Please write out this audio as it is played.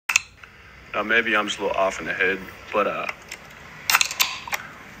Now, maybe I'm just a little off in the head, but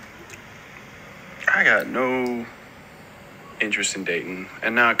I got no interest in dating,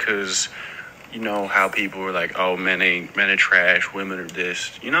 and not because you know how people are like, oh, men are trash, women are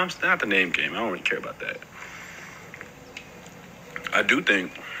this. You know, it's not the name game. I don't really care about that. I do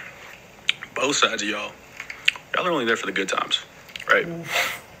think both sides of y'all are only there for the good times, right?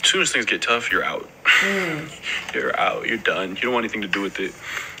 As soon as things get tough, you're out. You're out. You're done. You don't want anything to do with it.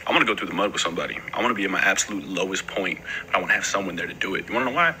 I want to go through the mud with somebody. I want to be at my absolute lowest point, but I want to have someone there to do it. You want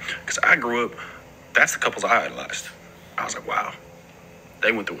to know why? Because I grew up, that's the couples I idolized. I was like, wow,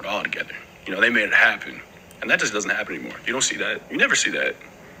 they went through it all together. You know, they made it happen. And that just doesn't happen anymore. You don't see that. You never see that.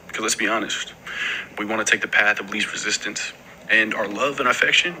 Because let's be honest, we want to take the path of least resistance. And our love and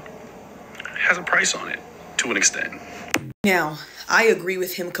affection has a price on it, to an extent. Now, I agree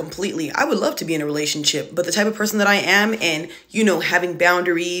with him completely. I would love to be in a relationship, but the type of person that I am and, you know, having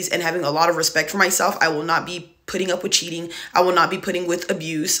boundaries and having a lot of respect for myself, I will not be putting up with cheating. I will not be putting with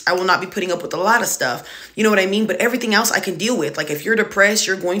abuse. I will not be putting up with a lot of stuff. You know what I mean? But everything else I can deal with. Like if you're depressed,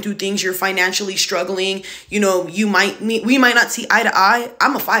 you're going through things, you're financially struggling, you know, we might not see eye to eye.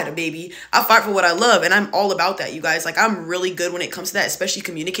 I'm a fighter, baby. I fight for what I love, and I'm all about that, you guys. Like I'm really good when it comes to that, especially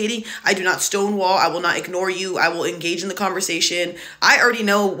communicating. I do not stonewall. I will not ignore you. I will engage in the conversation. I already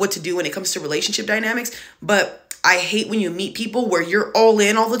know what to do when it comes to relationship dynamics, but I hate when you meet people where you're all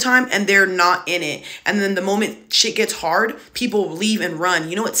in all the time and they're not in it. And then the moment shit gets hard, people leave and run.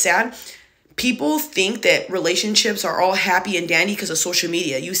 You know what's sad? People think that relationships are all happy and dandy because of social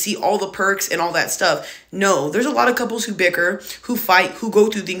media. You see all the perks and all that stuff. No, there's a lot of couples who bicker, who fight, who go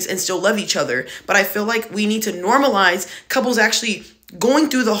through things and still love each other. But I feel like we need to normalize couples actually going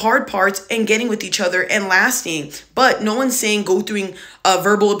through the hard parts and getting with each other and lasting. But no one's saying go through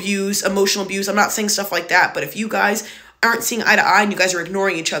verbal abuse, emotional abuse. I'm not saying stuff like that. But if you guys aren't seeing eye to eye and you guys are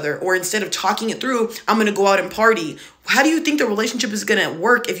ignoring each other, or instead of talking it through, I'm going to go out and party. How do you think the relationship is going to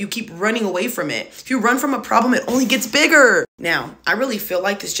work if you keep running away from it? If you run from a problem, it only gets bigger. Now, I really feel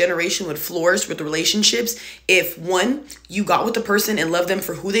like this generation would flourish with relationships if, one, you got with the person and love them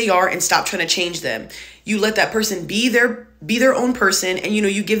for who they are and stop trying to change them. You let that person be their own person, and you know,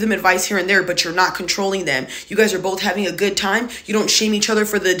 you give them advice here and there, but you're not controlling them. You guys are both having a good time. You don't shame each other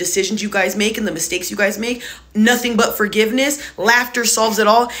for the decisions you guys make and the mistakes you guys make. Nothing but forgiveness. Laughter solves it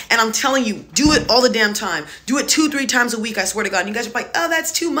all. And I'm telling you, do it all the damn time. Do it 2-3 times a week, I swear to God. And you guys are like, oh,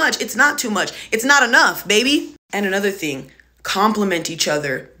 that's too much. It's not too much. It's not enough, baby. And another thing, compliment each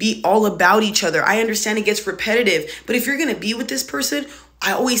other. Be all about each other. I understand it gets repetitive, but if you're going to be with this person,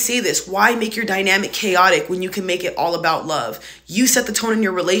 I always say this, why make your dynamic chaotic when you can make it all about love? You set the tone in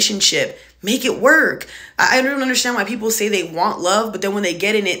your relationship. Make it work. I don't understand why people say they want love, but then when they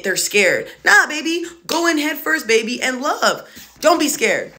get in it, they're scared. Nah, baby, go in head first, baby, and love. Don't be scared.